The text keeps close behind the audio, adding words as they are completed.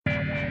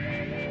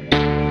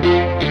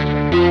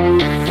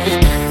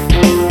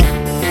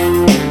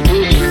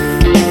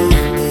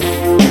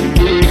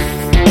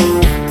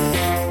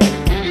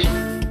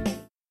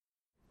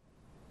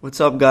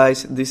What's up,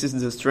 guys? This is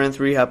the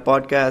Strength Rehab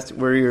Podcast.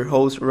 We're your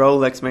hosts, Raul,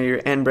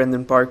 Axtmayer, and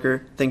Brendan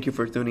Parker. Thank you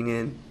for tuning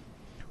in.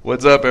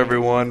 What's up,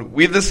 everyone?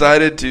 We've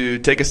decided to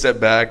take a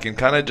step back and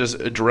kind of just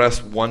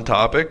address one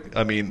topic.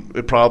 I mean,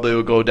 it probably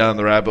will go down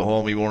the rabbit hole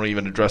and we won't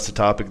even address the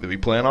topic that we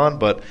plan on,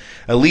 but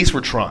at least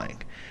we're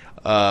trying.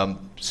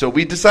 So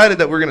we decided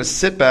that we're going to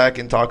sit back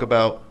and talk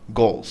about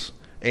goals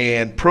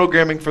and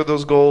programming for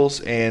those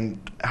goals and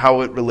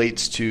how it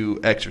relates to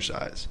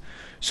exercise.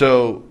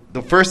 So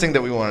the first thing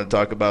that we want to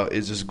talk about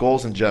is just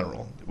goals in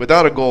general.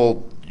 Without a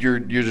goal, you're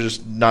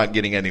just not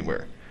getting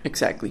anywhere.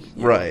 Exactly.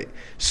 Yeah. Right.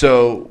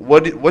 So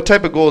what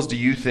type of goals do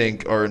you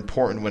think are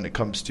important when it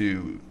comes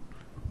to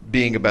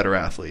being a better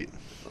athlete?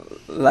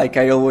 Like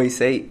I always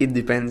say, it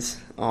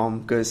depends.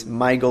 Because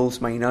my goals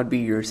might not be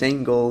your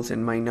same goals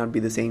and might not be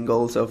the same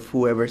goals of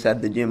whoever's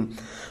at the gym.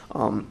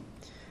 I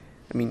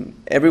mean,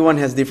 everyone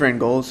has different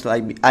goals.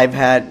 Like I've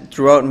had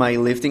throughout my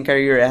lifting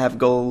career, I have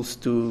goals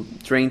to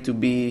train to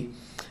be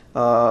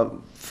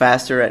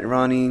faster at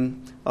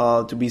running,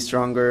 to be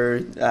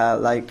stronger,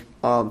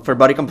 for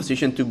body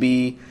composition to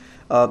be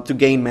to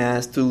gain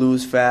mass, to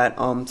lose fat.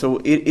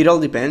 So it all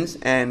depends,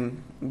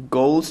 and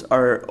goals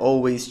are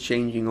always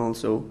changing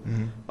also,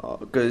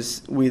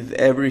 because with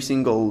every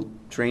single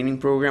training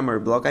program or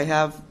block I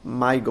have,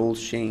 my goals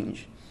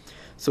change.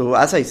 So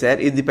as I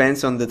said, it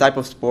depends on the type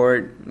of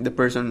sport the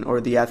person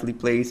or the athlete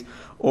plays,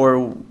 or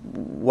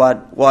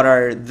what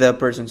are the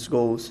person's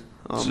goals.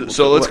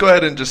 So let's go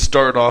ahead and just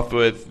start off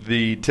with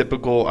the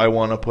typical I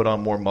want to put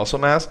on more muscle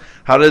mass.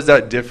 How does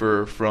that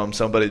differ from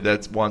somebody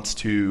that wants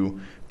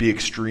to be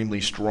extremely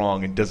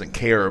strong and doesn't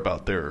care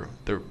about their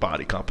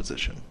body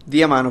composition?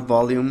 The amount of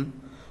volume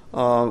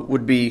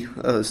would be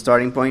a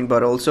starting point,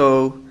 but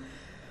also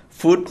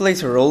food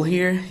plays a role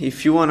here.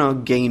 If you want to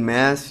gain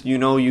mass,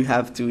 you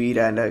have to eat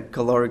at a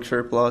caloric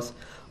surplus,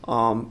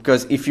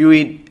 because if you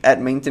eat at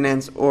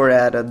maintenance or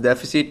at a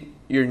deficit,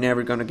 you're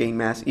never going to gain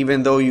mass.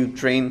 Even though you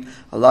train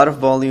a lot of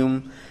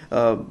volume,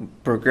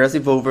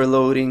 progressive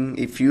overloading,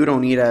 if you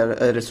don't eat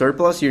at a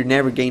surplus, you're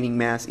never gaining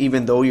mass,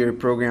 even though your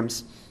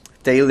program's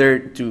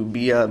tailored to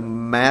be a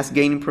mass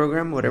gaining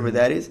program, whatever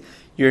that is.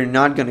 You're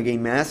not going to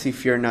gain mass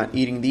if you're not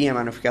eating the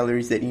amount of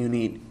calories that you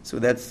need. So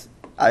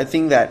I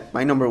think that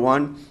my number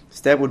one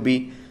step would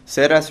be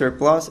set a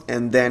surplus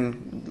and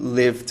then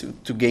live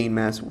to gain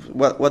mass.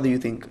 What do you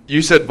think?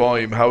 You said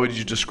volume. How would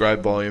you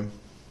describe volume?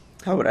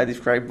 How would I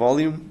describe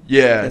volume?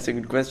 Yeah. That's a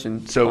good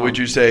question. So would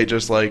you say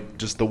just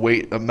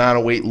the amount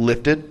of weight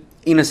lifted?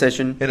 In a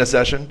session. In a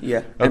session? Yeah.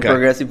 Okay. And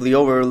progressively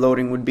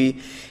overloading would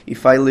be,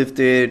 if I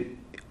lifted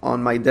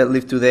on my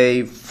deadlift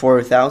today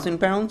 4,000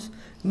 pounds,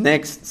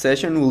 next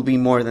session will be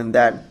more than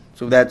that.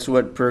 So that's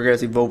what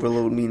progressive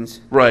overload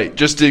means. Right.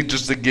 Just to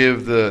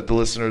give the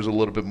listeners a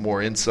little bit more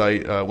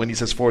insight, when he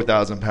says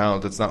 4,000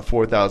 pounds, it's not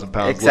 4,000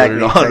 pounds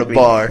loaded on a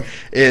bar.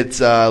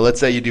 It's, let's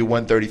say you do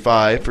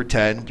 135 for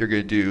 10. You're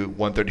going to do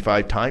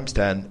 135 times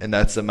 10, and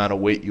that's the amount of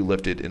weight you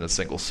lifted in a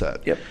single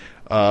set. Yep.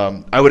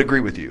 I would agree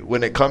with you.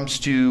 When it comes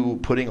to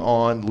putting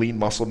on lean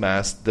muscle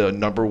mass, the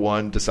number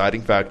one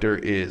deciding factor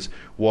is,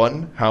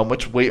 one, how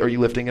much weight are you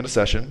lifting in a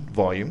session,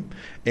 volume,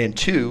 and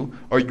two,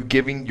 are you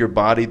giving your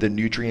body the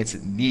nutrients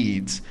it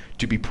needs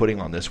to be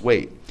putting on this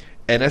weight?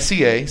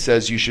 NSCA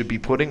says you should be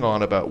putting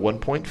on about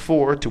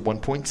 1.4 to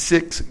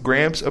 1.6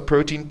 grams of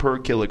protein per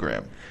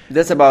kilogram.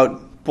 That's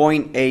about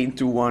 0.8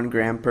 to 1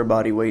 gram per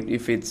body weight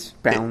if it's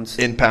pounds.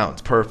 In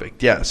pounds,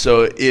 perfect. Yeah,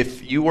 so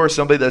if you are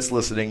somebody that's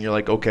listening, you're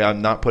like, okay,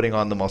 I'm not putting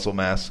on the muscle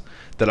mass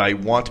that I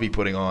want to be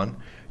putting on,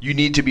 you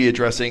need to be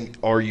addressing,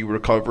 are you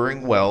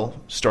recovering well,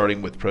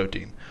 starting with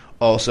protein.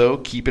 Also,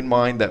 keep in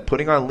mind that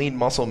putting on lean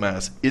muscle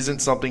mass isn't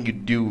something you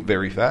do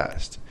very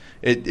fast.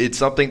 It's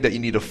something that you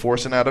need to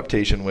force an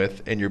adaptation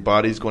with, and your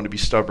body's going to be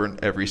stubborn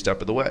every step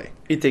of the way.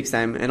 It takes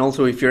time. And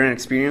also, if you're an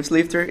experienced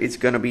lifter, it's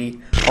going to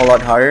be a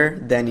lot harder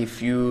than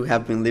if you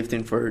have been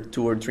lifting for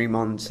 2 or 3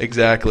 months.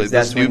 Exactly.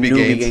 That's when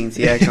newbie gains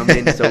come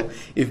in. So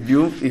if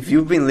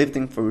you've been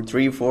lifting for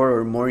 3, 4,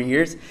 or more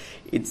years,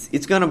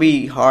 it's going to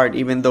be hard.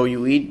 Even though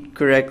you eat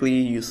correctly,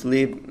 you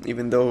sleep,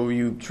 even though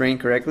you train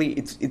correctly,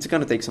 it's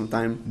going to take some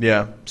time.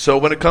 Yeah. So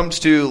when it comes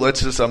to, I'm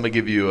going to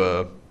give you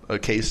a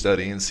case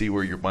study and see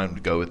where your mind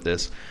would go with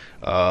this.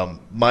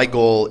 My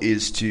goal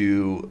is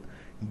to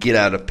get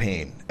out of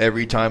pain.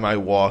 Every time I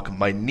walk,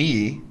 my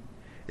knee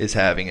is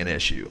having an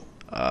issue.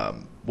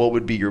 What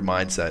would be your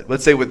mindset?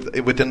 Let's say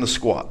within the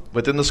squat.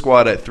 Within the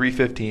squat at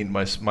 315,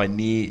 my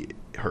knee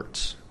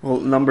hurts. Well,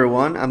 number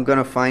one, I'm going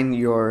to find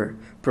your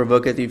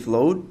provocative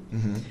load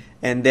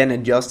and then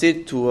adjust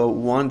it to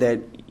one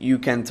that you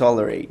can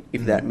tolerate,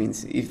 if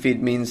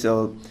it means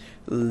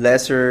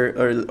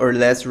lesser or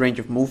less range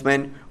of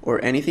movement or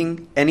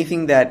anything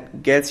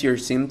that gets your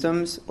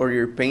symptoms or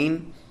your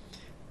pain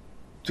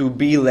to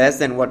be less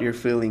than what you're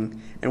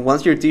feeling. And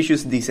once your tissue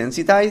is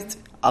desensitized,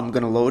 I'm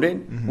gonna load it.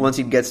 Once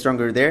it gets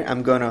stronger there,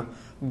 I'm gonna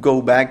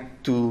go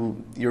back to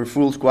your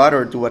full squat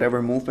or to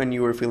whatever movement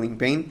you were feeling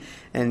pain,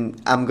 and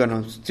I'm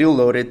gonna still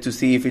load it to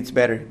see if it's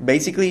better.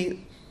 Basically,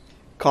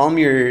 calm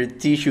your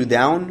tissue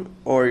down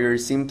or your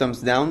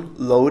symptoms down,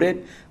 load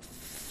it,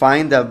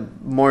 find a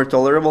more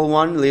tolerable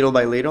one little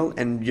by little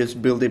and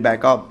just build it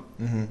back up.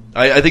 Mm-hmm.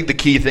 I think the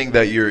key thing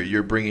that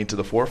you're bringing to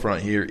the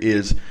forefront here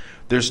is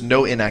there's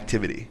no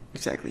inactivity.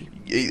 Exactly.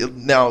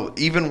 Now,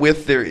 even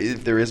if there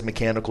is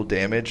mechanical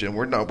damage, and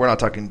we're not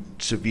talking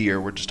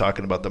severe, we're just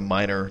talking about the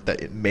minor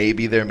that it may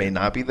be there, may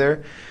not be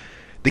there.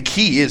 The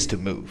key is to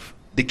move.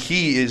 The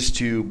key is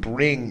to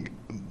bring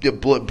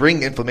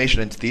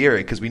inflammation into the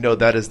area, because we know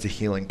that is the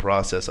healing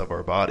process of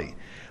our body.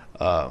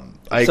 I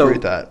agree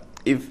with that.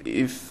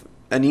 If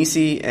an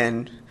easy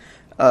and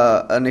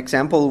an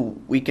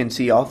example we can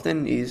see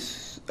often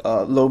is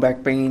low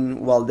back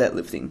pain while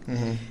deadlifting.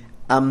 Mm-hmm.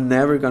 I'm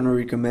never going to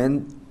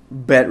recommend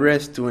bed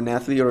rest to an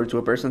athlete or to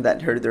a person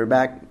that hurt their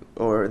back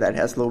or that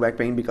has low back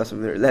pain because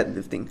of their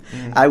deadlifting.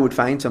 Mm-hmm. I would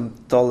find some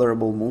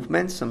tolerable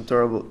movements, some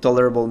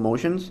tolerable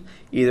motions.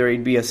 Either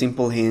it be a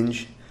simple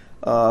hinge,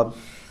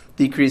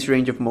 decreased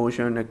range of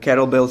motion, a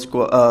kettlebell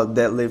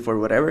deadlift or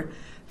whatever.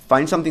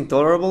 Find something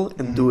tolerable and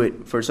mm-hmm. do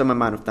it for some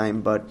amount of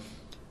time. But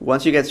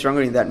once you get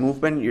stronger in that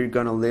movement, you're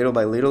going to little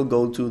by little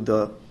go to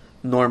the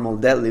normal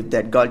deadlift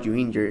that got you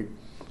injured.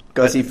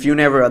 Because if you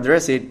never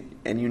address it,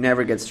 and you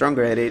never get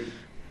stronger at it,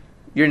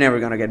 you're never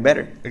going to get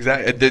better.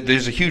 Exactly.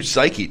 There's a huge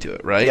psyche to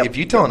it, right? Yep. If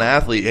you tell an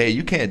athlete, hey,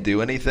 you can't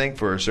do anything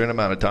for a certain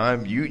amount of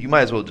time, you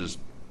might as well just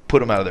put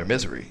them out of their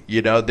misery.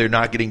 They're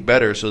not getting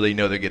better, so they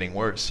know they're getting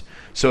worse.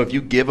 So if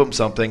you give them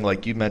something,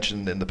 like you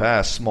mentioned in the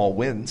past, small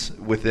wins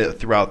with it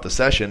throughout the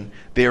session,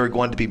 they are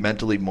going to be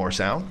mentally more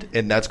sound,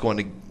 and that's going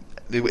to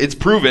it's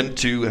proven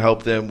to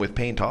help them with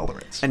pain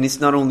tolerance. And it's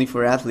not only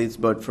for athletes,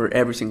 but for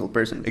every single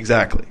person.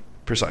 Exactly.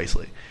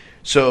 Precisely.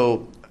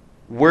 So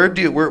where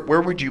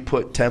would you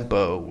put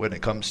tempo when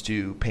it comes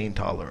to pain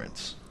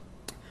tolerance?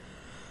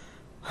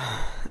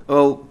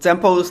 Well,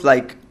 tempo is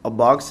like a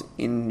box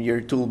in your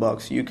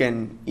toolbox. You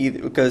can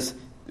either, because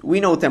we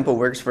know tempo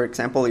works. For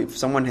example, if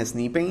someone has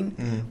knee pain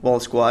mm-hmm. while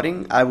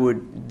squatting, I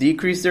would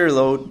decrease their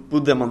load,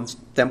 put them on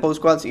tempo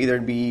squats,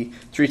 either be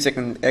 3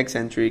 second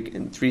eccentric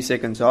and 3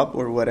 seconds up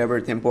or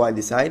whatever tempo I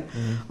decide,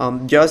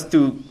 mm-hmm. Just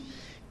to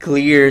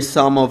clear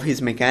some of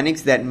his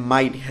mechanics that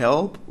might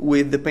help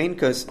with the pain,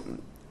 because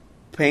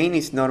pain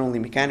is not only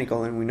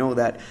mechanical, and we know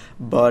that,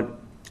 but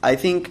I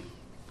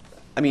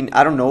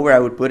don't know where I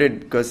would put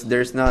it, because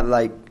there's not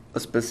like a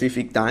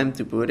specific time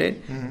to put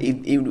it.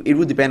 Mm-hmm. It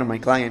would depend on my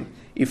client.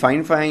 If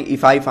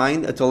I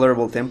find a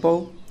tolerable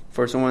tempo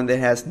for someone that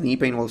has knee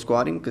pain while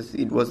squatting, because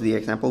it was the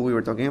example we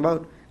were talking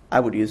about,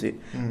 I would use it.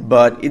 Mm-hmm.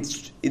 But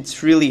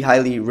it's really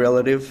highly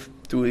relative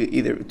to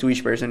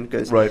each person,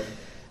 because right.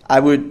 I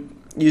would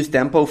use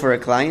tempo for a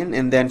client,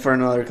 and then for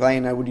another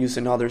client I would use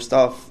another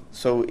stuff.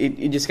 So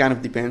it just kind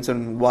of depends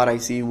on what I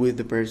see with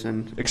the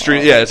person.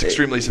 It's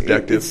extremely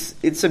subjective.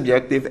 It's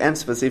subjective and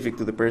specific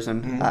to the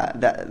person.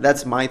 Mm-hmm.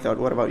 That's my thought.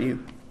 What about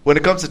you? When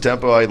it comes to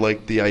tempo, I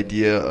like the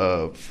idea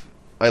of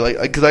I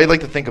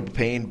like to think of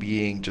pain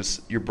being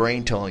just your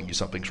brain telling you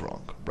something's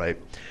wrong, right?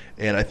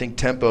 And I think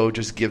tempo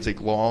just gives a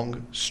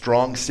long,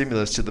 strong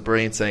stimulus to the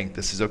brain saying,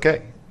 this is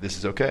okay, this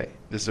is okay,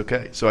 this is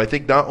okay. So I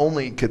think not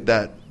only could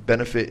that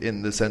benefit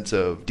in the sense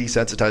of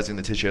desensitizing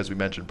the tissue, as we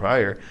mentioned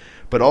prior,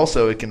 but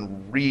also it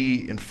can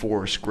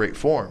reinforce great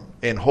form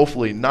and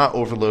hopefully not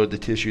overload the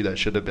tissue that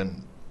should have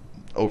been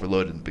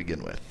overloaded to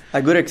begin with.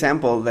 A good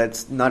example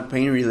that's not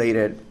pain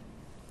related,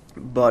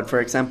 but for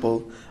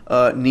example,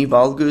 knee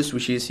valgus,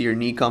 which is your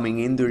knee coming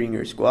in during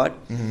your squat,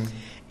 mm-hmm.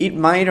 it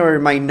might or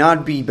might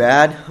not be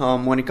bad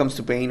when it comes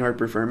to pain or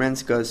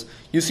performance, because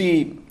you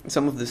see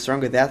some of the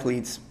strongest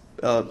athletes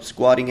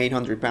squatting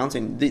 800 pounds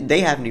and they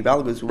have knee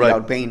valgus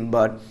without pain.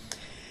 But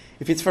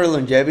if it's for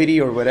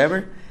longevity or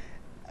whatever,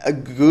 a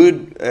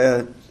good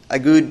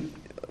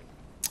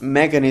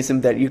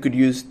mechanism that you could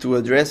use to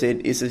address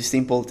it is a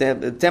simple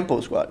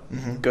tempo squat,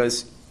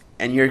 because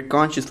and you're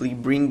consciously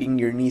bringing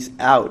your knees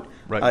out.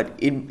 Right.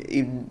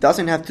 It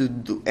doesn't have to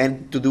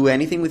do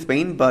anything with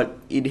pain, but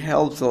it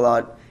helps a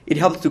lot. It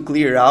helps to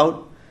clear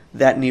out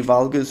that knee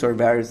valgus or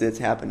varus that's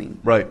happening.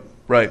 Right.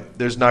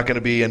 There's not going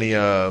to be any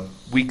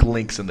weak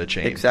links in the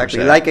chain.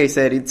 Exactly. Like I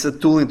said, it's a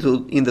tool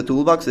in the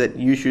toolbox that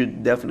you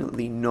should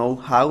definitely know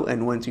how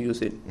and when to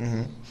use it.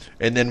 Mm-hmm.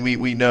 And then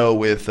we know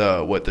with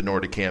what the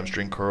Nordic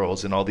hamstring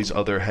curls and all these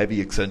other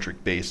heavy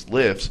eccentric-based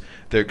lifts,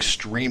 they're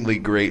extremely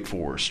great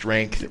for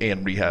strength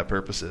and rehab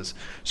purposes.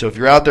 So if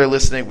you're out there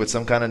listening with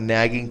some kind of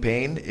nagging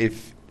pain,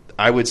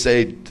 I would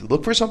say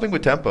look for something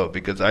with tempo,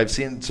 because I've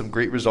seen some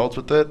great results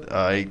with it.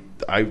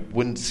 I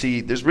wouldn't see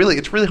it's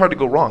really hard to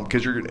go wrong,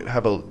 because you're going to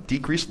have a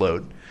decreased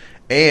load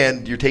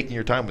and you're taking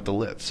your time with the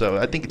lift. So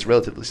I think it's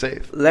relatively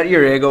safe. Let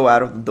your ego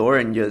out of the door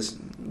and just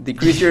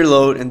decrease your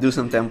load and do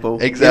some tempo.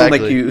 Exactly.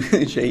 It'll make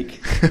you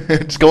shake.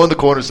 Just go in the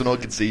corner so no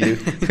one can see you.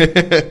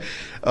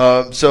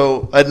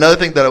 So another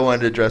thing that I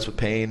wanted to address with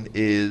pain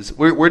is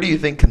where do you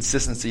think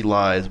consistency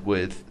lies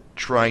with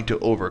trying to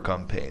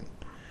overcome pain?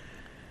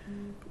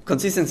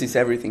 Consistency is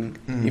everything.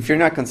 Mm-hmm. If you're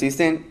not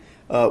consistent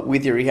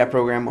with your rehab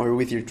program or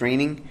with your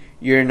training,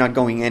 you're not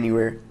going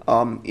anywhere.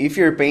 If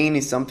your pain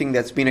is something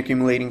that's been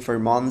accumulating for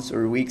months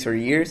or weeks or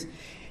years,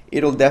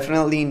 it'll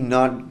definitely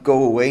not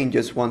go away in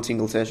just one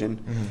single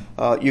session.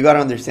 Mm-hmm. You got to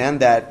understand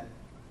that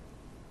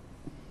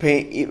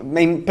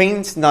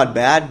pain's not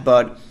bad,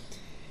 but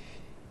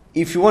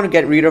if you want to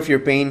get rid of your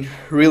pain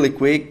really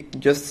quick,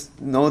 just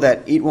know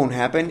that it won't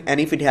happen. And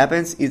if it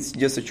happens, it's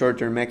just a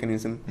short-term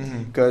mechanism.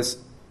 Because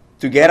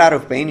to get out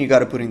of pain, you got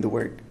to put in the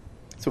work.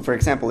 So, for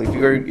example,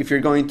 if you're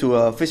going to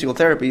a physical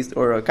therapist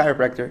or a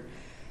chiropractor,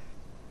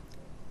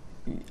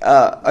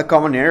 a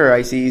common error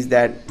I see is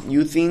that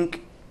you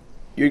think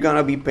you're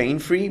gonna be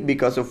pain-free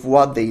because of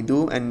what they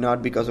do and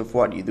not because of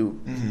what you do.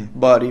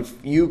 But if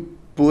you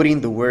put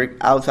in the work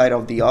outside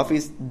of the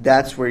office,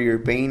 that's where your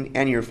pain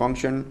and your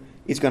function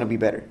is gonna be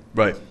better.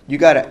 Right. You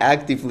gotta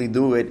actively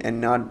do it and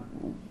not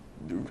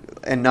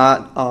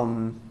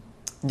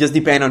just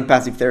depend on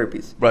passive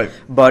therapies. Right.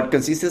 But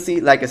consistency,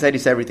 like I said,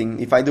 is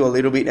everything. If I do a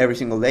little bit every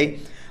single day,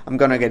 I'm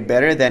gonna get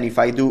better than if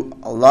I do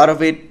a lot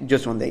of it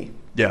just one day.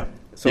 Yeah.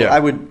 So I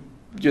would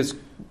just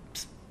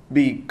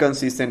be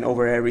consistent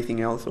over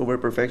everything else, over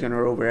perfection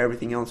or over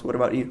everything else. What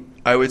about you?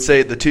 I would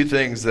say the two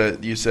things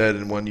that you said,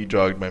 and one you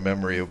jogged my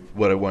memory of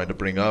what I wanted to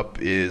bring up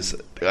is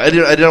I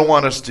didn't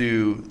want us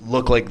to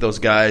look like those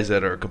guys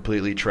that are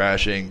completely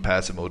trashing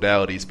passive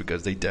modalities,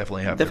 because they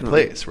definitely have their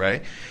place,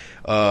 right?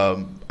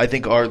 I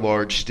think our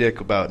large shtick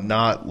about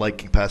not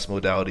liking passive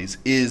modalities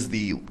is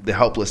the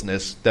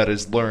helplessness that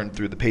is learned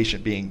through the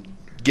patient being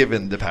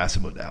given the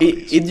passive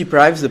modalities. It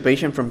deprives the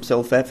patient from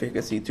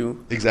self-efficacy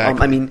too.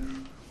 Exactly.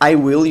 I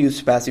will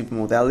use passive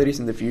modalities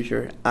in the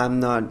future.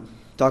 I'm not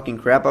talking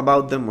crap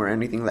about them or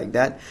anything like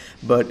that.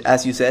 But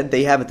as you said,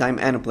 they have a time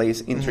and a place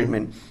in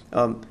treatment.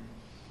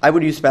 I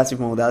would use passive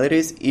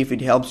modalities if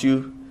it helps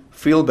you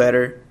feel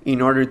better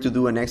in order to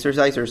do an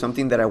exercise or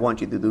something that I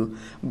want you to do.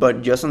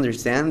 But just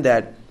understand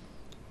that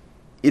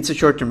it's a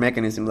short-term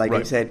mechanism. Like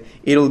I said,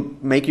 it'll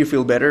make you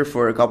feel better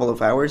for a couple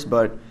of hours,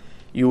 but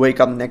you wake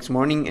up next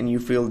morning and you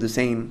feel the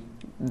same.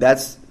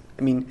 Passive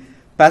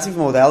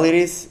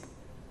modalities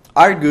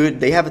are good.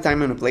 They have a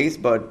time and a place,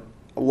 but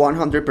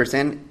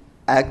 100%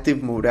 active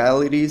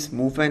modalities,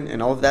 movement,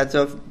 and all of that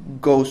stuff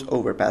goes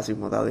over passive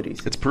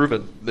modalities. It's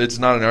proven. It's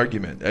not an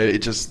argument. It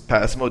just,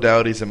 passive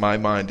modalities in my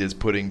mind is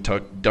putting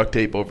duct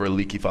tape over a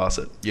leaky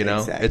faucet. You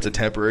know, Exactly. It's a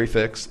temporary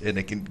fix, and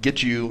it can get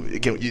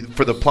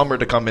for the plumber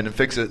to come in and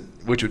fix it,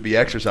 which would be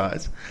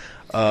exercise.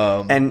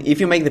 And if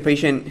you make the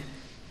patient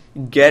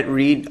get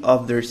rid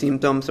of their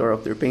symptoms or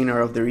of their pain or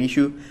of their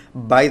issue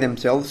by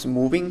themselves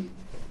moving,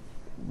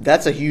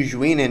 that's a huge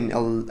win,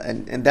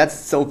 and that's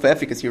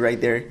self-efficacy right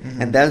there.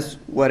 And that's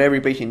what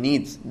every patient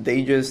needs.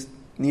 They just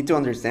need to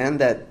understand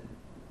that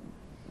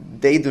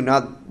they do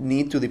not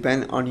need to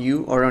depend on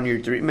you or on your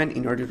treatment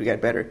in order to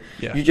get better.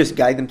 Yeah. You just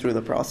guide them through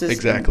the process.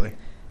 Exactly.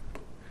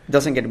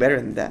 Doesn't get better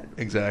than that.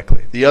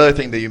 Exactly. The other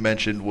thing that you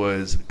mentioned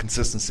was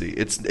consistency.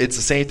 It's the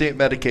same thing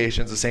with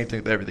medications, the same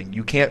thing with everything.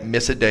 You can't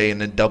miss a day and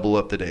then double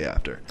up the day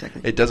after.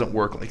 Exactly. It doesn't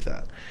work like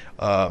that.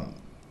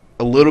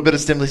 A little bit of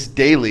stimulus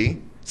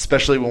daily,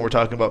 especially when we're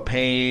talking about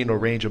pain or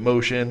range of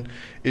motion,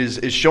 is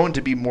shown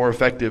to be more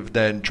effective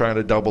than trying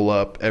to double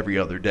up every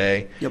other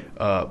day. Yep.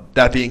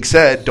 That being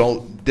said,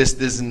 this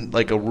isn't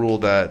like a rule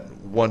that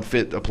one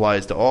fit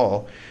applies to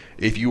all.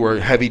 If you are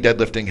heavy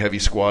deadlifting, heavy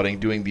squatting,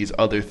 doing these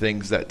other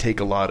things that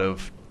take a lot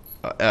of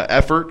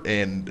effort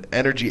and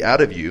energy out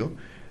of you,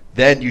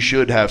 then you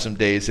should have some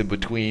days in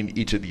between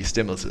each of these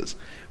stimuluses.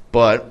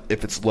 But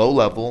if it's low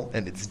level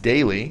and it's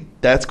daily,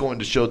 that's going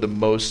to show the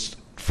most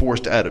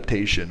forced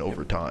adaptation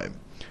over time.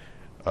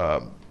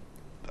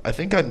 I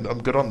think I'm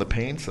good on the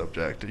pain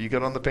subject. Are you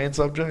good on the pain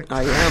subject?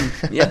 I am.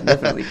 Yeah,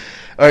 definitely.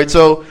 All right.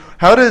 So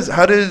how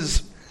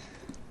does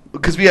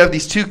because we have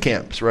these two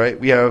camps, right?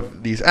 We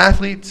have these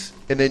athletes,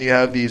 and then you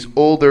have these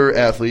older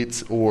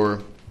athletes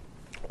or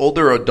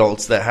older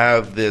adults that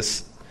have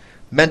this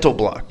mental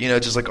block. You know,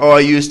 just like, I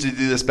used to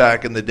do this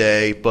back in the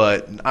day,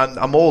 but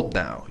I'm old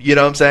now. You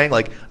know what I'm saying?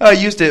 Like, I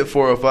used to hit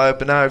 405,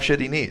 but now I have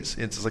shitty knees.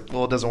 It's just like,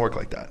 well, it doesn't work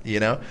like that. You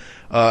know.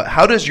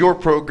 How does your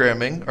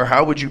programming, or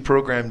how would you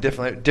program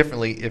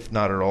differently, if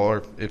not at all,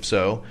 or if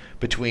so,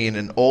 between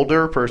an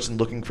older person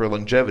looking for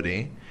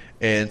longevity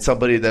and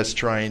somebody that's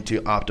trying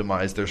to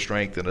optimize their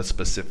strength in a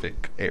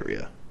specific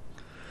area?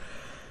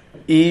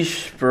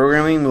 Each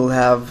programming will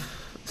have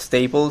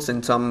staples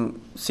and some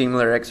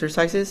similar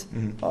exercises.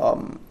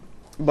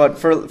 But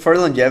for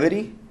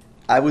longevity,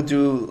 I would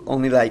do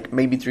only like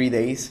maybe 3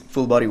 days,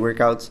 full body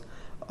workouts,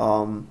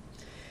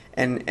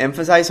 and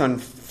emphasize on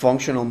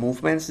functional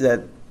movements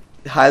that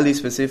highly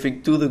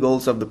specific to the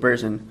goals of the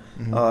person,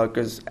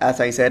 because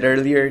as I said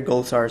earlier,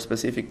 goals are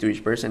specific to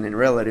each person and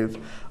relative.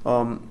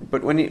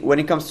 But when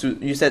it comes to,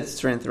 you said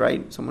strength,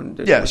 right?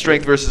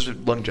 Strength versus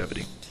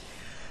longevity.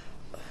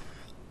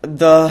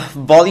 The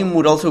volume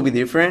would also be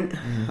different,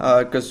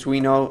 because we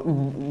know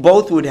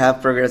both would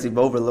have progressive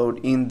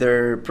overload in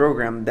their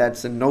program.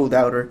 That's a no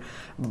doubter.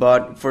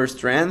 But for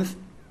strength,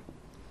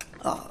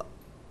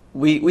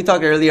 we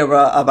talked earlier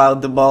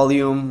about the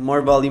volume,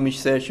 more volume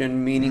each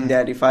session, meaning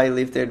that if I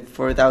lifted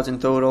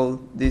 4,000 total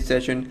this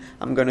session,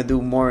 I'm going to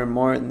do more and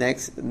more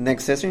next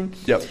session.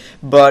 Yep.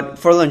 But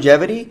for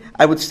longevity,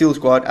 I would still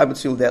squat, I would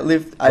still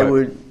deadlift, I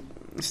would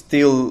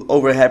still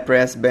overhead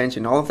press, bench,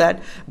 and all of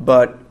that,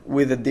 but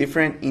with a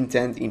different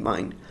intent in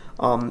mind.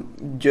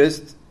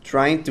 Just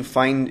trying to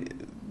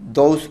find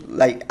those,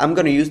 like, I'm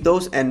going to use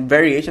those and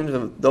variations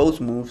of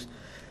those moves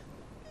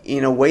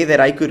in a way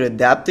that I could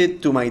adapt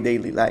it to my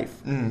daily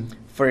life.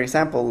 For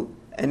example,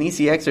 an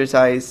easy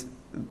exercise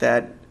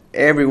that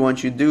everyone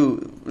should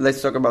do,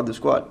 let's talk about the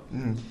squat.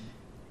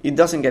 It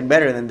doesn't get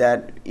better than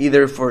that,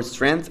 either for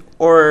strength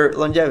or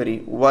longevity.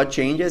 What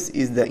changes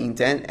is the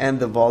intent and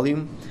the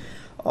volume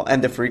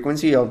and the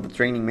frequency of the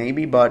training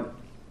maybe, but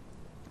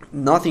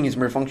nothing is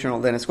more functional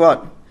than a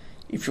squat.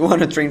 If you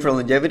want to train for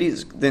longevity,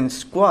 then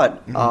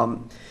squat.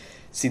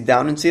 Sit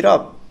down and sit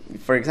up.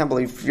 For example,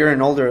 if you're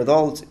an older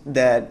adult,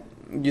 that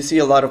you see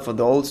a lot of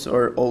adults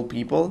or old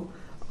people,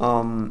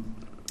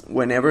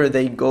 whenever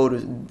they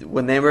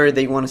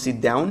want to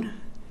sit down,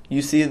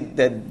 you see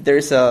that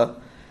there's a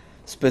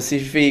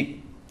specific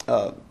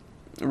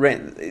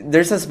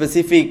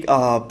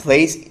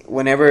place.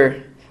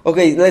 Whenever,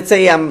 okay, let's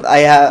say I'm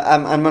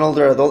an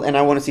older adult and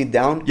I want to sit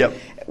down. Yep.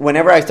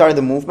 Whenever I start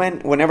the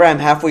movement, whenever I'm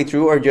halfway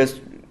through or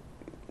just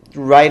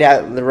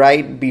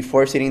right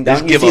before sitting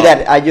down, you see up.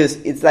 That I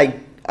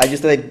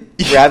just let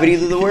gravity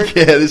do the work.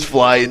 Yeah, just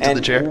fly into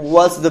the chair.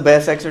 What's the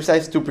best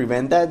exercise to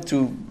prevent that?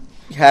 To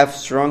have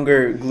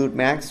stronger glute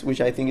max,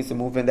 which I think is the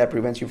movement that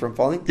prevents you from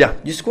falling. Yeah.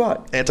 You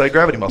squat.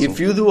 Anti-gravity muscle. If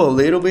you do a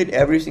little bit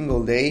every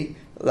single day,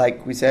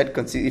 like we said,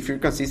 if you're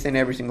consistent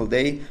every single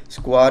day,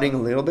 squatting a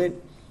little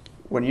bit,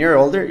 when you're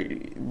older,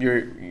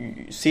 you're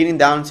sitting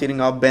down, sitting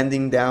up,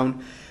 bending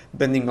down,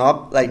 bending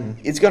up. Like,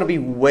 it's going to be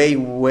way,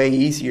 way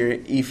easier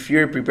if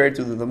you're prepared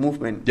to do the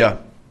movement. Yeah.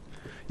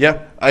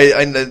 Yeah.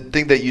 I the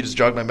thing that you just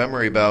jogged my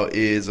memory about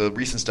is a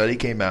recent study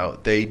came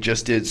out. They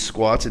just did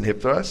squats and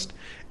hip thrust.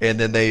 And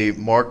then they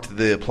marked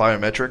the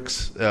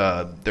plyometrics,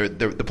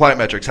 the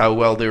plyometrics, how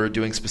well they were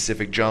doing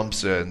specific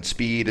jumps and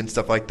speed and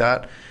stuff like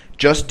that.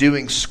 Just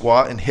doing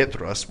squat and hip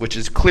thrust, which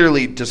is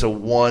clearly just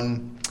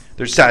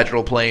they're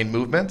sagittal plane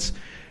movements,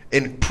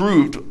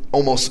 improved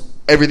almost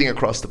everything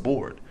across the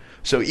board.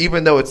 So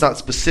even though it's not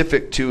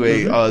specific to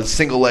a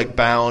single leg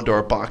bound or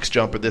a box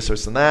jump or this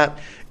or that,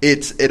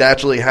 it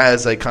actually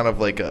has a kind of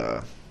like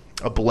a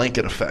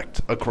blanket effect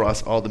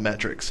across all the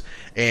metrics.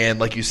 And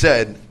like you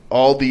said,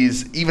 all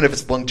these, even if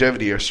it's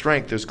longevity or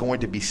strength, there's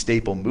going to be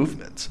staple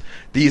movements.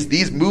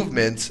 These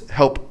movements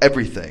help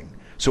everything.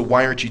 So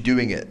why aren't you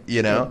doing it?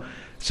 You know.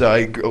 So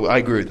I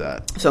agree with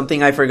that.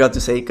 Something I forgot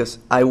to say, because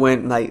I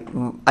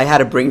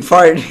had a brain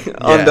fart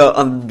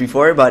on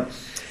before, but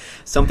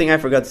something I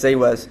forgot to say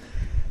was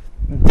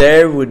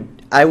I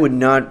would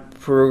not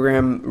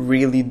program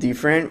really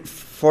different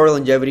for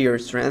longevity or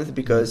strength,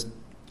 because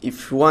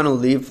if you want to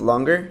live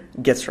longer,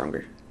 get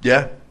stronger.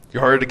 Yeah,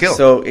 you're harder to kill.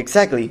 So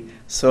exactly.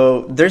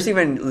 So there's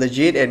even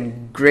legit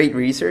and great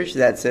research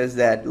that says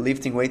that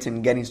lifting weights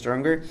and getting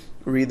stronger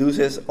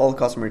reduces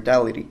all-cause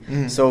mortality.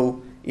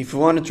 So if you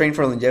want to train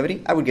for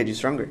longevity, I would get you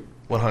stronger.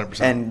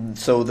 100%. And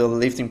so the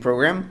lifting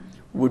program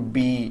would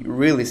be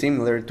really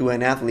similar to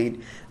an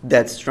athlete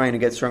that's trying to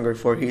get stronger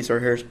for his or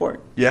her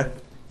sport. Yeah,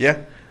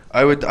 yeah.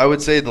 I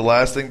would say the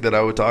last thing that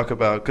I would talk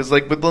about, because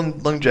like with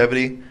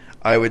longevity,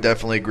 I would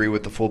definitely agree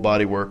with the full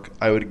body work.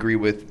 I would agree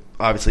with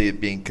obviously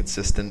it being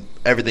consistent.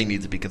 Everything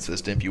needs to be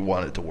consistent if you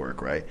want it to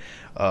work, right?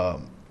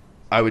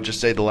 I would just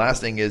say the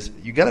last thing is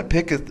you got to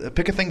pick a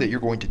thing that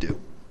you're going to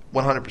do,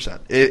 100%.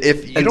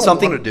 If you don't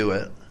want to do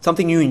it,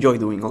 something you enjoy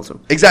doing also.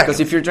 Exactly. Because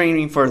if you're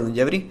training for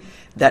longevity,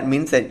 that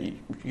means that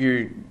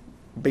you're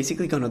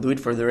basically going to do it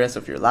for the rest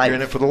of your life. You're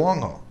in it for the long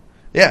haul.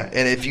 Yeah,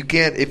 and if you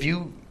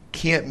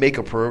can't make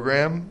a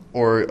program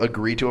or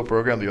agree to a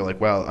program that you're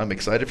like, wow, I'm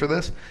excited for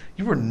this,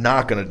 you are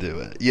not going to do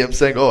it. You know what I'm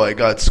saying? Oh, I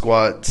got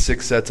squat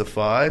 6 sets of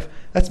 5.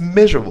 That's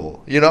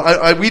miserable. You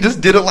know, we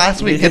just did it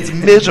last week. It's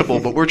miserable,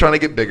 but we're trying to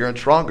get bigger and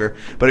stronger.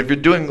 But if you're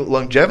doing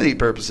longevity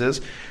purposes,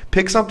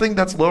 pick something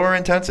that's lower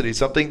intensity,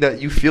 something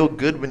that you feel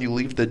good when you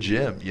leave the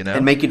gym, you know?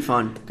 And make it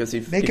fun. Because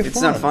if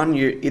it's not fun,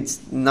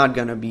 it's not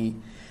going to be...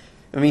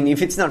 I mean,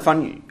 if it's not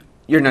fun...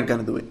 You're not going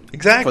to do it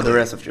for the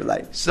rest of your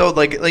life. So,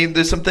 like,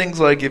 there's some things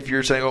like if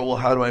you're saying, oh, well,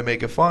 how do I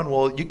make it fun?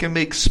 Well, you can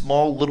make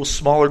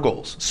smaller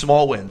goals,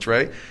 small wins,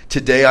 right?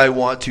 Today I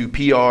want to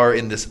PR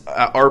in this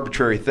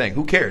arbitrary thing.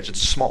 Who cares?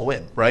 It's a small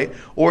win, right?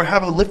 Or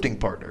have a lifting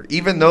partner.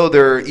 Even though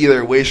they're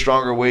either way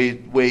stronger,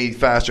 way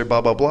faster,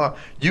 blah, blah, blah,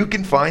 you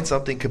can find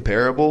something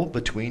comparable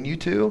between you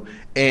two,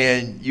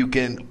 and you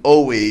can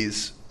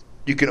always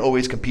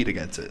compete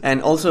against it.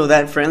 And also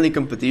that friendly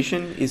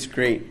competition is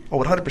great. Oh,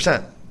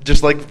 100%.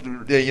 Just like,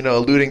 you know,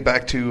 alluding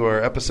back to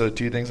our episode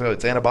 2 things,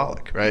 it's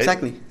anabolic, right?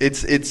 Exactly.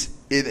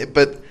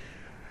 But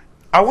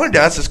I wanted to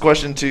ask this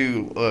question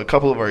to a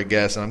couple of our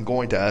guests, and I'm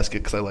going to ask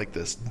it because I like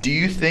this. Do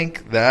you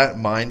think that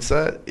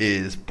mindset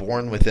is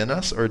born within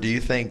us, or do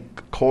you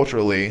think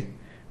culturally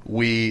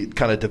we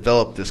kind of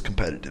develop this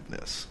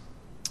competitiveness?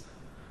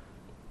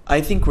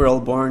 I think we're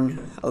all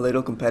born a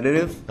little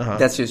competitive.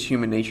 That's just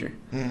human nature.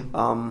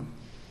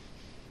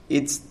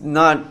 It's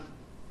not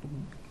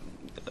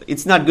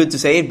good to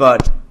say it,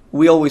 but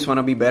we always want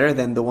to be better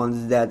than the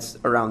ones that's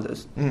around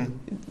us.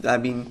 I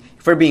mean,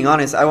 if we're being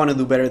honest, I want to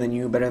do better than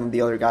you, better than the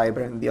other guy,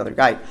 better than the other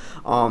guy.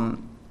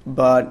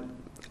 But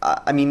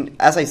I mean,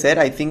 as I said,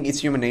 I think it's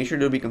human nature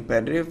to be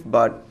competitive,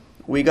 but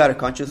we gotta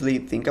consciously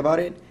think about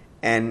it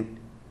and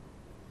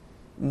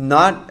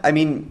not. I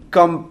mean,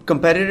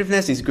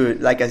 competitiveness is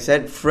good. Like I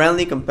said,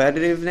 friendly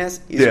competitiveness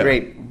is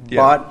great,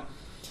 but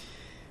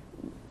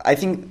I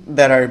think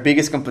that our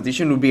biggest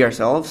competition would be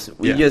ourselves.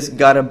 We just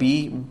gotta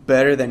be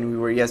better than we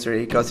were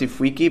yesterday. Because if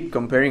we keep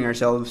comparing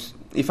ourselves,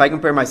 if I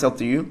compare myself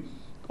to you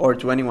or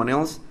to anyone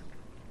else,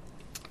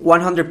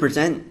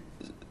 100%,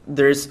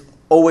 there's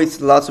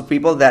always lots of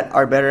people that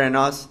are better than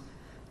us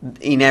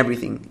in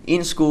everything.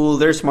 In school,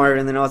 they're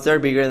smarter than us, they're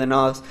bigger than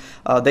us,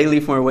 they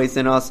lift more weights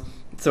than us.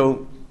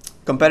 So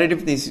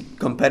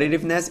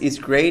competitiveness is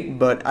great,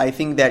 but I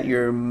think that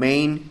your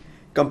main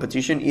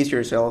competition is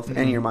yourself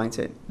and your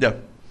mindset. Yeah.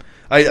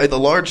 The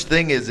large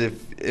thing is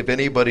if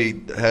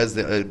anybody has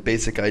a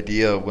basic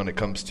idea when it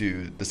comes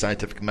to the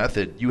scientific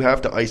method, you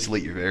have to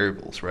isolate your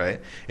variables,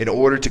 right? In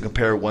order to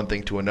compare one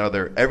thing to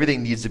another,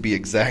 everything needs to be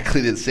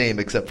exactly the same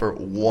except for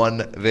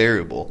one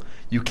variable.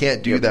 You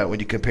can't do that when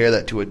you compare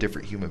that to a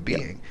different human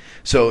being.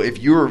 So if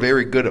you're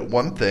very good at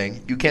one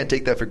thing, you can't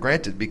take that for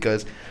granted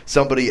because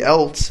somebody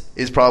else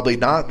is probably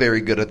not very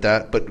good at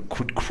that but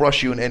could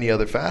crush you in any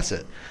other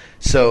facet.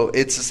 So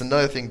it's just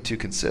another thing to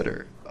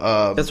consider.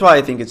 That's why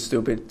I think it's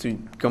stupid to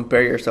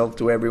compare yourself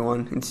to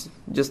everyone. It's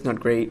just not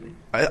great.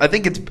 I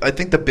think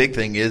the big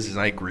thing is,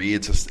 and I agree,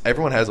 it's just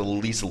everyone has at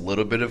least a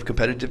little bit of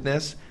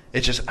competitiveness.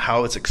 It's just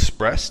how it's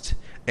expressed,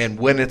 and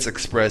when it's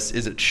expressed,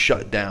 is it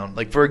shut down?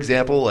 Like for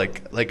example,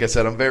 like I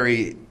said, I'm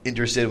very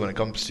interested when it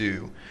comes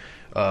to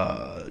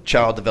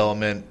child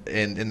development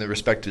in the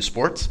respect to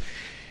sports.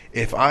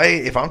 If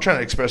I'm trying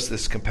to express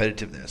this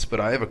competitiveness,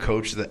 but I have a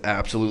coach that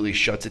absolutely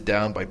shuts it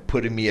down by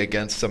putting me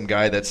against some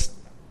guy that's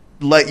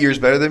light years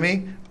better than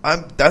me,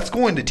 that's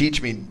going to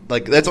teach me,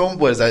 like, that's all,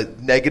 what is that,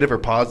 negative or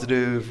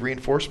positive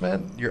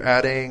reinforcement? You're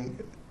adding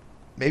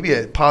maybe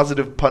a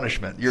positive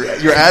punishment. You're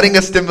adding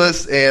a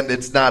stimulus, and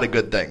it's not a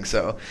good thing.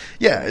 So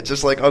yeah, it's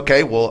just like,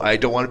 okay, well, I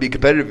don't want to be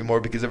competitive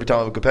anymore because every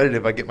time I'm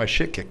competitive, I get my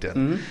shit kicked in.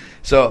 Mm-hmm.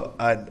 So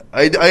I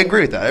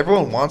agree with that.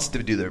 Everyone wants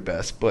to do their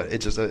best, but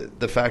it's just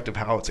the fact of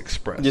how it's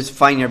expressed. Just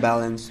find your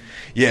balance.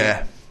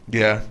 Yeah.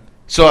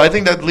 So I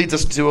think that leads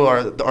us to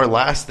our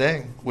last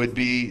thing would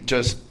be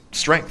just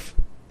strength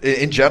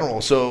in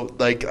general. So,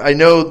 like, I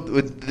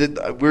know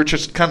we're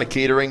just kind of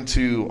catering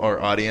to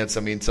our audience. I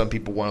mean, some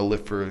people want to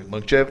lift for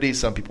longevity,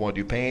 some people want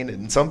to do pain,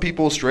 and some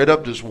people straight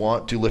up just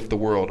want to lift the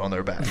world on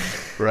their back,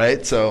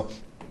 right? So,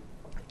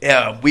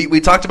 yeah, we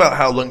talked about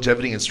how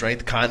longevity and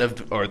strength kind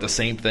of are the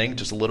same thing,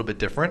 just a little bit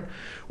different.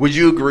 Would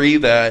you agree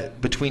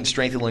that between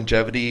strength and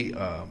longevity,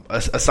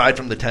 aside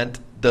from the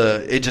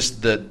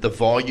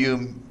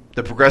volume,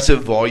 the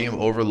progressive volume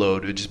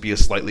overload would just be a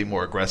slightly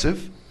more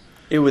aggressive?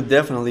 It would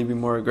definitely be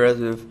more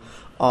aggressive.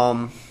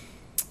 And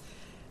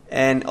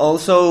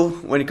also,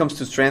 when it comes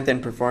to strength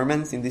and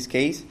performance, in this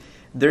case,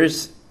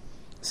 there's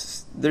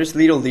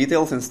little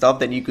details and stuff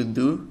that you could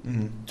do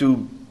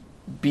to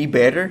be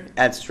better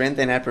at strength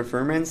and at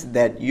performance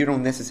that you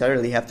don't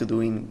necessarily have to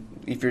do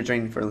if you're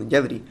training for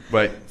longevity.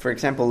 Right. For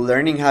example,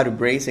 learning how to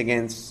brace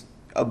against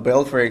a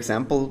belt, for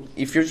example.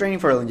 If you're training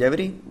for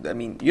longevity, I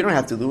mean, you don't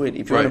have to do it.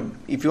 If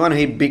you want to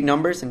hit big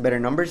numbers and better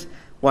numbers,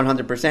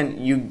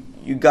 100%,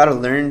 you gotta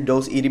learn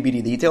those itty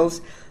bitty details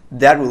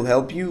that will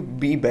help you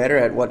be better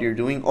at what you're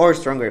doing or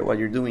stronger at what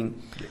you're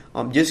doing.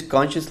 Just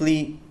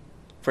consciously,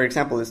 for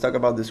example, let's talk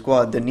about the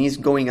squat. The knees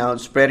going out,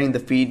 spreading the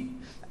feet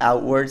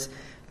outwards.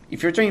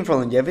 If you're training for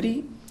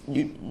longevity,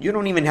 you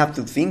don't even have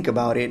to think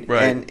about it,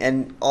 right.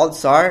 and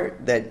odds are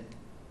that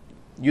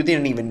you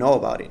didn't even know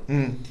about it.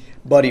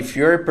 But if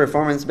you're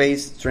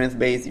performance-based,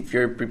 strength-based, if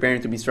you're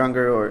preparing to be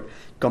stronger or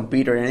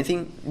compete or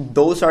anything,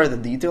 those are the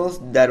details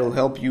that will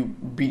help you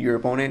beat your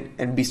opponent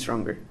and be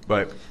stronger.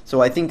 Right.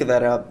 So I think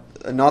that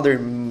another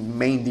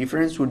main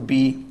difference would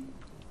be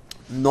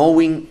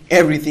knowing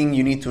everything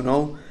you need to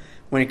know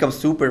when it comes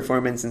to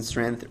performance and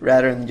strength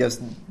rather than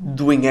just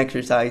doing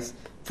exercise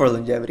for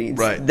longevity.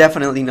 It's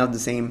definitely not the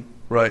same.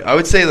 Right. I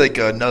would say like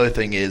another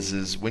thing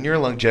is when you're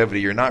in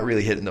longevity, you're not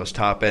really hitting those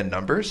top-end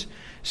numbers.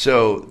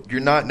 So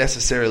you're not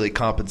necessarily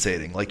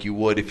compensating like you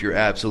would if you're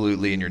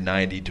absolutely in your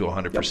 90 to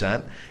 100%.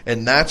 Yep.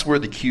 And that's where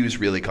the cues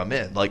really come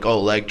in. Like,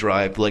 leg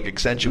drive, leg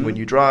extension when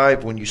you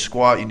drive, when you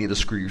squat, you need to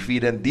screw your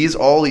feet in.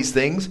 All these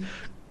things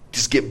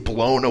just get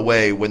blown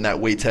away when that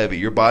weight's heavy.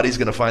 Your body's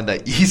going to find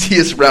that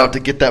easiest route to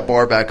get that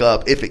bar back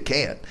up if it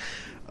can.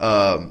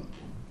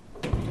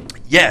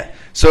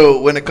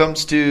 So when it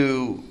comes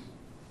to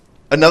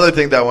another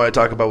thing that I want to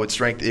talk about with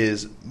strength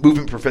is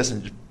movement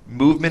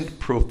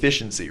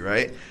proficiency,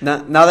 right? Now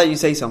that you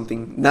say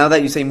something, now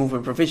that you say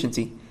movement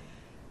proficiency,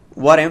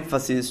 what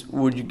emphasis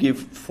would you give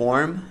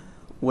form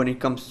when it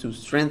comes to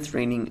strength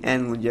training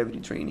and longevity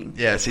training?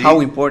 Yeah, see, how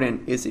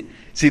important is it?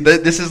 See,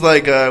 this is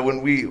like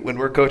when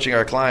we're coaching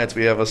our clients,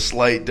 we have a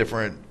slight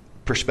different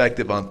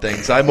perspective on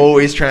things. I'm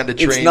always trying to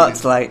train. It's not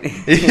slight.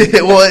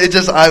 Well, it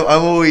just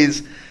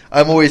I'm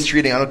I'm always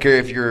treating, I don't care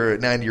if you're a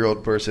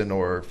 90-year-old person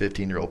or a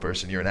 15-year-old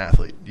person, you're an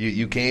athlete.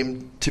 You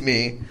came to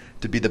me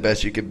to be the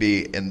best you could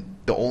be, and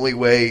the only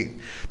way,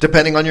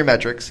 depending on your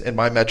metrics, and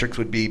my metrics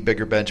would be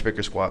bigger bench,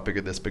 bigger squat,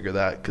 bigger this, bigger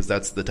that, because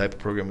that's the type of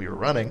program we were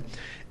running,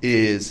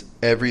 is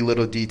every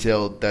little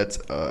detail that's,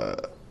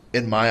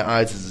 in my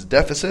eyes, is a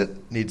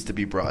deficit needs to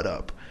be brought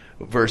up.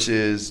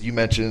 Versus, you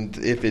mentioned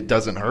if it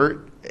doesn't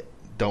hurt,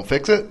 don't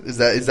fix it. Is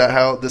that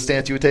how the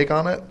stance you would take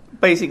on it?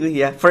 Basically,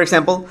 yeah. For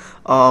example,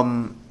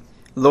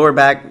 lower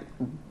back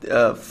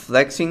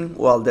flexing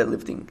while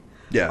deadlifting.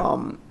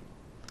 Yeah.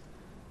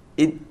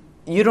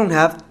 You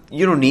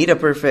don't need a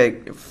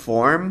perfect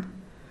form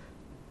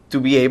to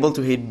be able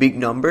to hit big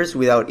numbers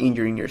without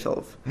injuring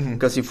yourself.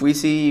 Because if we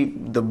see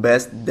the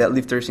best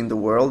deadlifters in the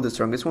world, the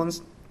strongest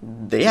ones,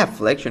 they have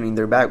flexion in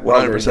their back while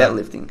they're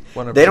deadlifting.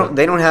 100%.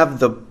 They don't have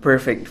the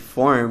perfect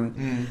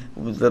form.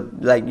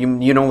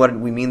 You know what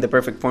we mean, the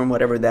perfect form,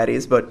 whatever that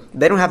is. But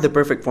they don't have the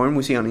perfect form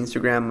we see on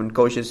Instagram and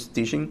coaches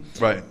teaching.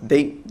 Right.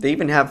 They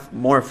even have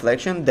more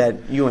flexion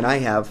that you and I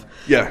have.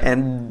 Yeah.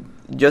 And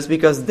just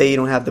because they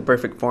don't have the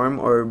perfect form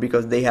or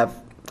because they have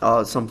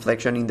some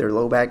flexion in their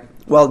low back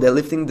while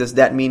deadlifting, does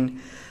that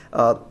mean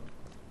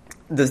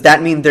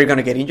they're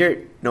gonna get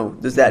injured? No.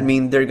 Does that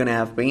mean they're gonna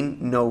have pain?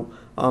 No.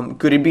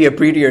 Could it be a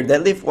prettier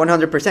deadlift?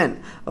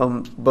 100%.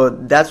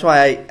 But that's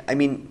why I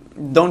mean,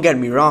 don't get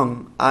me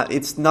wrong.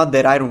 It's not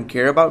that I don't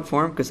care about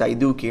form, because I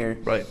do care.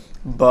 Right.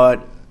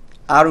 But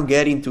I don't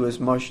get into as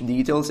much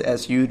details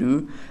as you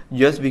do,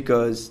 just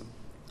because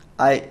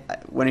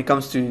when it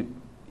comes to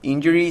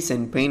injuries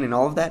and pain and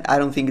all of that, I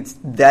don't think it's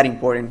that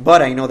important.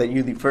 But I know that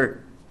you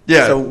differ.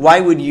 Yeah. So why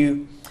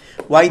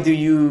do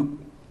you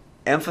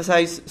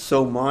emphasize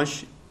so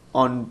much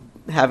on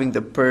having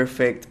the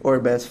perfect or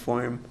best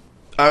form?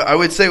 I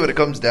would say when it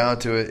comes down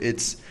to it,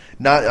 it's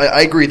not.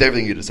 I agree with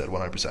everything you just said,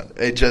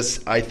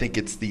 100%. I think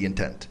it's the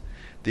intent,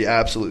 the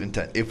absolute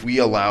intent. If we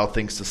allow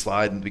things to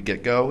slide in the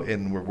get-go,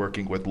 and we're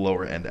working with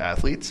lower-end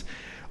athletes,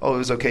 oh, it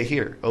was okay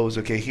here. Oh, it was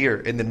okay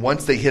here. And then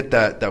once they hit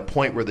that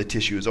point where the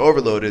tissue is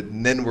overloaded,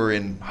 and then we're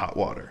in hot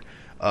water.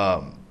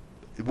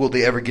 Will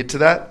they ever get to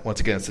that? Once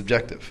again, it's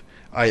subjective.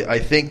 I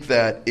think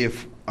that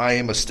if I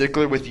am a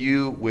stickler with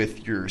you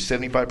with your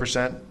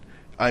 75%,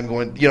 I'm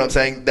going, you know what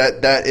I'm saying?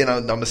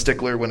 I'm a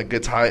stickler when it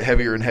gets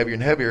heavier and heavier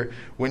and heavier.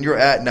 When you're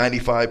at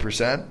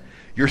 95%,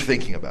 you're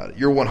thinking about it.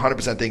 You're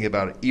 100% thinking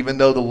about it. Even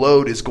though the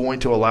load is going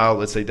to allow,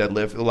 let's say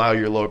deadlift, allow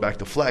your lower back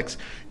to flex,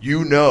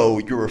 you know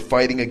you're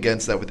fighting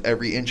against that with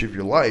every inch of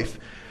your life.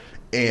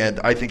 And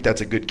I think that's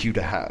a good cue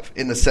to have,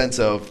 in the sense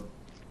of,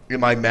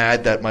 am I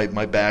mad that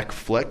my back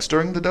flexed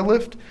during the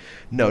deadlift?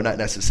 No, not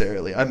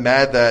necessarily. I'm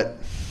mad that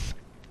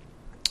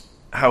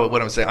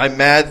I'm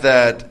mad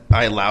that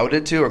I allowed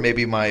it to, or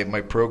maybe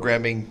my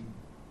programming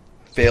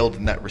failed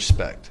in that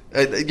respect.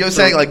 You know what I'm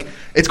saying? Like,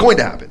 it's going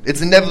to happen.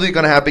 It's inevitably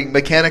going to happen.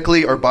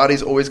 Mechanically, our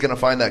body's always going to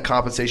find that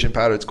compensation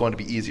pattern. It's going to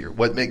be easier.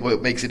 What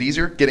makes it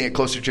easier? Getting it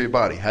closer to your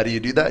body. How do you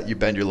do that? You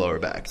bend your lower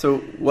back. So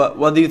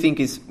what do you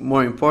think is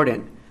more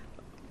important?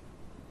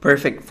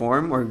 Perfect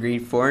form or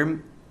great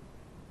form,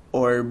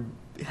 or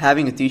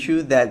having a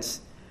tissue that's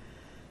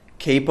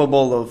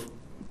capable of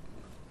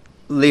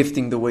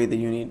lifting the weight that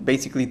you need?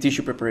 Basically,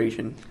 tissue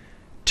preparation.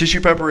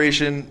 Tissue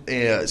preparation.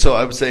 So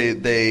I would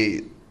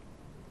say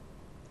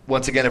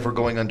once again, if we're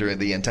going under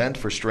the intent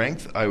for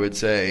strength, I would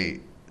say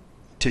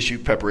tissue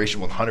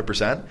preparation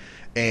 100%.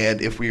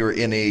 And if we were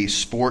in a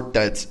sport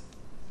that's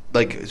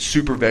like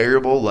super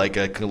variable, like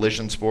a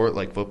collision sport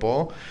like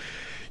football,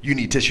 you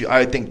need tissue.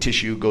 I think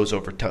tissue goes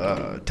over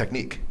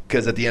technique,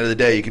 because at the end of the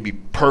day, you can be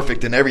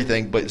perfect in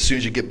everything, but as soon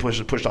as you get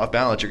pushed off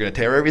balance, you're going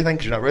to tear everything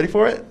because you're not ready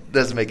for it. It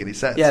doesn't make any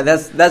sense. Yeah,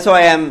 that's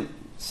why I'm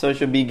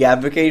such a big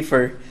advocate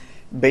for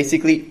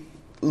basically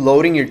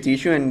loading your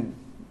tissue and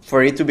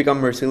for it to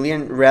become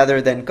resilient,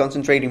 rather than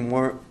concentrating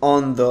more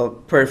on the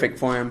perfect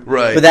form.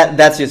 Right. But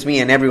that's just me,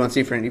 and everyone's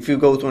different. If you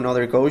go to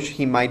another coach,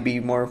 he might be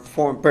more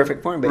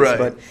perfect form based. Right.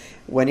 But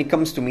when it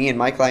comes to me and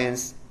my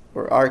clients,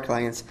 or our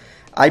clients,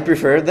 I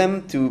prefer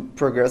them to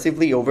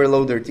progressively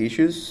overload their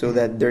tissues so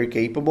that they're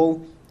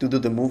capable to do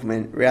the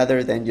movement,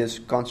 rather than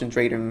just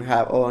concentrate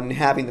on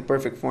having the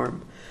perfect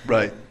form.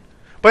 Right.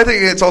 But I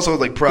think it's also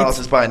like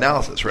paralysis by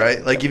analysis,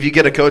 right? Like if you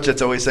get a coach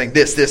that's always saying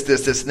this,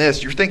 and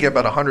this, you're thinking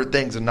about 100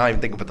 things and not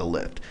even thinking about the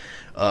lift.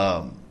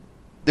 Like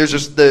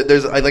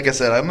I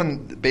said, I'm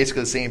in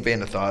basically the same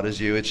vein of thought as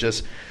you. It's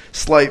just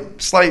slight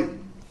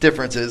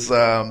differences.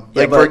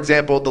 For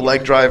example, the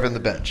leg drive and the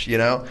bench. You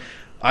know,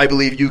 I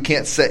believe you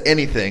can't set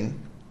anything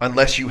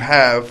unless you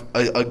have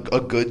a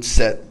good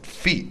set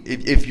feet.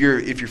 If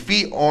your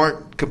feet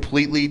aren't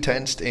completely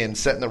tensed and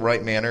set in the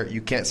right manner,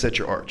 you can't set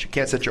your arch. You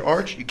can't set your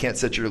arch. You can't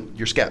set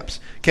your scaps.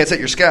 Can't set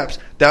your scaps.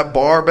 That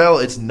barbell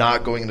is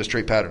not going in a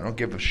straight pattern. I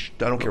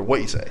don't care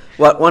what you say.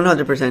 Well,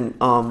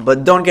 100%.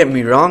 But don't get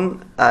me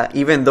wrong.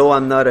 Even though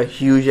I'm not a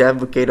huge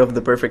advocate of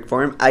the perfect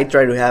form, I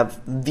try to have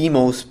the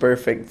most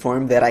perfect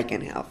form that I can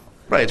have.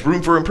 Right. It's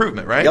room for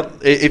improvement, right? Yep.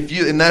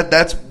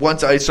 That's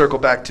once I circle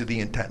back to the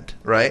intent,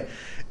 right?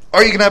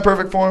 Are you going to have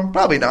perfect form?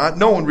 Probably not.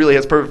 No one really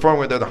has perfect form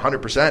where they're the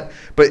 100%.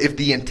 But if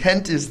the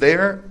intent is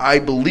there, I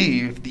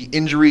believe the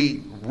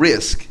injury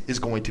risk is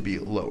going to be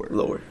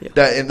lower.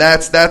 Yeah.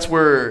 That's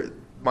where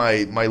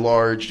my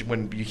large,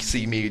 when you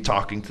see me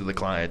talking to the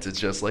clients, it's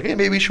just like, hey,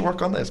 maybe you should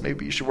work on this.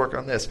 Maybe you should work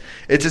on this.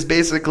 It's just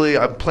basically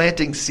I'm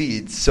planting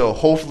seeds. So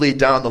hopefully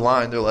down the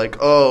line, they're like,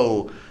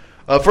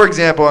 for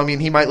example, I mean,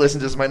 he might listen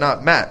to this, might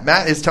not.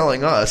 Matt is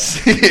telling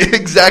us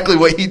exactly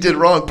what he did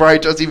wrong prior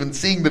to us even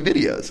seeing the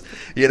videos,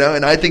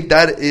 and I think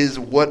that is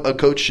what a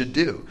coach should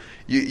do.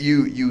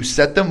 You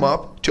set them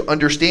up to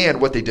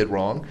understand what they did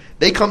wrong.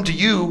 They come to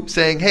you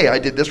saying, hey, I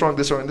did this wrong,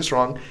 this wrong, this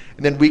wrong,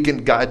 and then we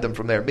can guide them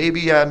from there.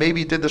 Maybe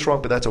you did this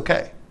wrong, but that's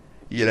okay,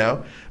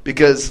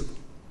 because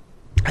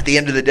at the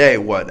end of the day,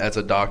 as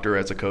a doctor,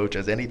 as a coach,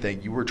 as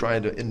anything, you were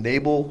trying to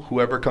enable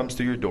whoever comes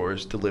through your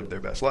doors to live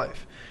their best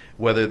life.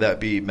 Whether that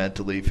be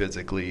mentally,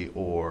 physically,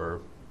 or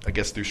I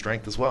guess through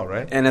strength as well,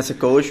 right? And as a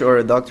coach or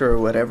a doctor or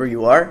whatever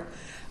you are,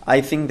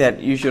 I think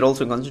that you should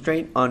also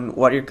concentrate on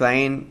what your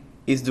client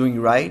is doing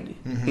right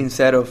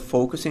instead of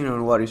focusing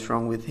on what is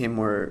wrong with him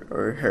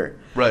or her.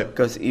 Right.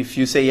 Because if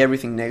you say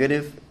everything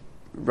negative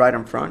right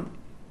in front,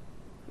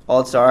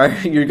 odds are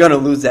you're going to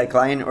lose that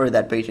client or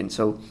that patient.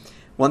 So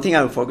one thing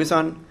I would focus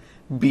on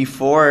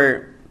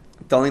before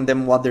telling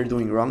them what they're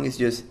doing wrong is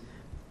just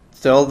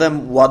tell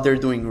them what they're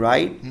doing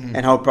right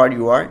and how proud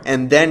you are,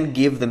 and then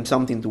give them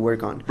something to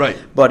work on. Right.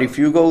 But if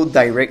you go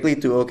directly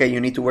to, okay, you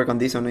need to work on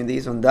this, on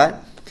this, on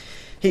that,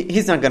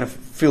 he's not going to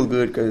feel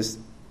good because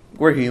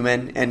we're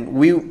human and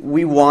we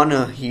want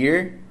to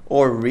hear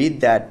or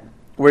read that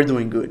we're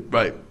doing good.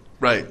 Right.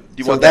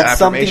 You so want that's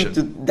that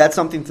affirmation.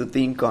 something to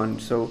think on.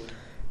 So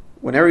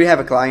whenever you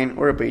have a client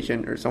or a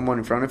patient or someone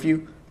in front of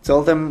you,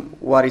 tell them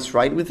what is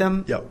right with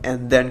them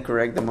and then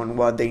correct them on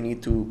what they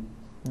need to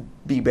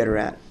be better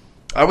at.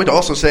 I would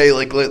also say,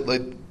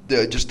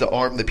 just to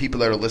arm the people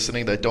that are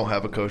listening that don't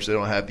have a coach, they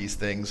don't have these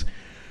things.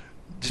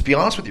 Just be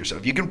honest with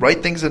yourself. You can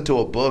write things into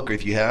a book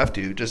if you have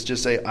to.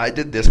 Just say, I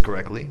did this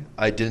correctly.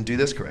 I didn't do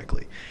this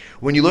correctly.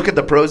 When you look at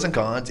the pros and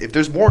cons, if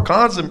there's more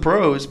cons than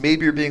pros,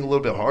 maybe you're being a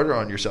little bit harder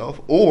on yourself.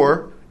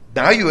 Or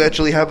now you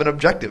actually have an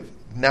objective.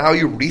 Now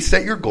you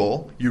reset your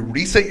goal, you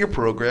reset your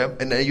program,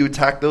 and then you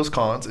attack those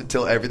cons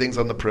until everything's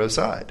on the pro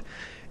side.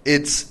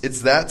 It's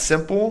that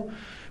simple.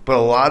 But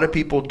a lot of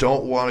people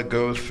don't want to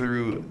go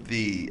through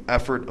the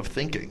effort of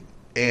thinking.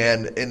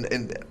 And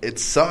it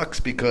sucks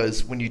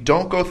because when you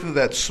don't go through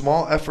that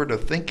small effort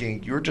of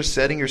thinking, you're just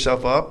setting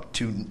yourself up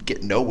to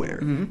get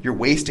nowhere. You're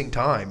wasting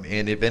time.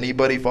 And if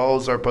anybody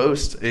follows our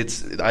posts,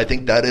 I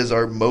think that is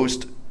our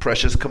most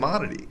precious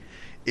commodity.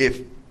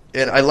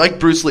 And I like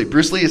Bruce Lee.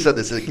 Bruce Lee has said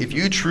this. If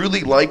you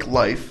truly like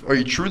life or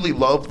you truly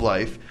love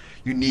life,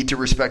 you need to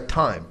respect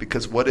time,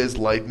 because what is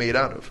life made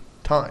out of?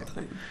 Time.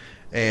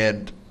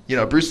 And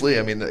Bruce Lee,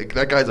 I mean,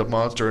 that guy's a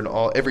monster in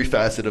every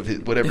facet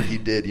of whatever he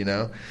did, And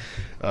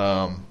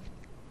I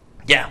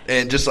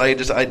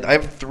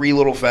have 3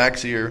 little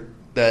facts here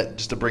that,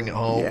 just to bring it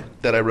home,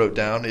 that I wrote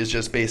down, is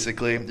just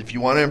basically, if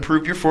you want to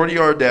improve your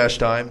 40-yard dash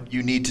time,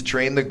 you need to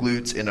train the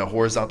glutes in a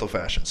horizontal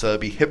fashion. So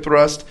that'd be hip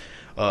thrust,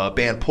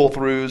 band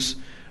pull-throughs,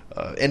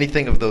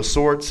 anything of those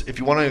sorts. If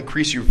you want to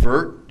increase your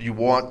vert, you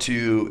want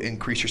to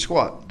increase your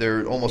squat.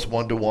 They're almost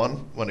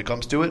 1-to-1 when it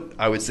comes to it.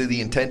 I would say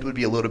the intent would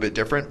be a little bit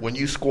different. When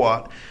you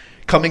squat,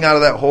 coming out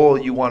of that hole,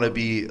 you want to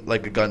be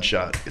like a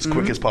gunshot, as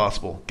quick as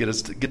possible. Get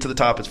to the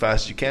top as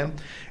fast as you can.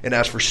 And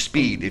as for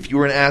speed, if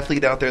you're an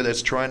athlete out there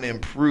that's trying to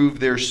improve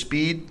their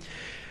speed,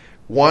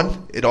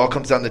 it all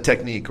comes down to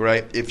technique,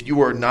 right? If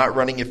you are not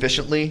running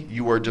efficiently,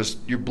 you're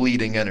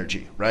bleeding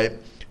energy, right?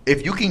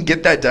 If you can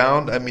get that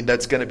down, I mean,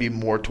 that's going to be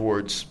more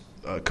towards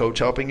coach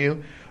helping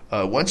you.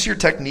 Once your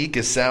technique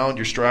is sound,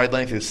 your stride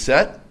length is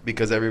set,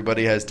 because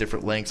everybody has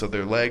different lengths of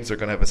their legs. They're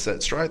going to have a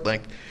set stride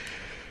length.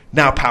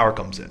 Now power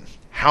comes in.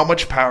 How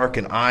much power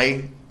can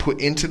I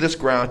put into this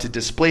ground to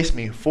displace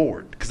me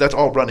forward? Because that's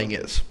all running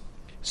is.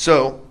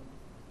 So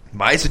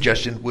my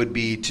suggestion would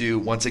be to,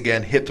 once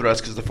again, hip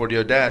thrust because of the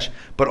 40-yard dash,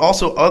 but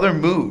also other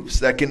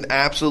moves that can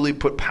absolutely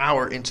put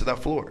power into that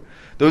floor.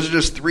 Those are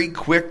just 3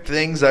 quick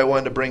things I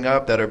wanted to bring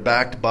up that are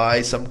backed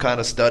by some kind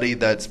of study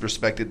that's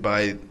respected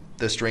by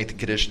the strength and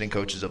conditioning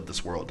coaches of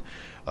this world.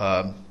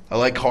 I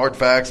like hard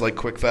facts, like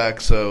quick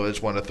facts, so I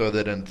just want to throw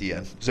that in at the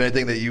end. Is there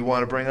anything that you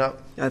want to bring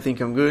up? I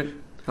think I'm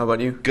good. How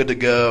about you? Good to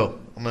go.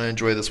 I'm going to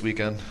enjoy this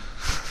weekend.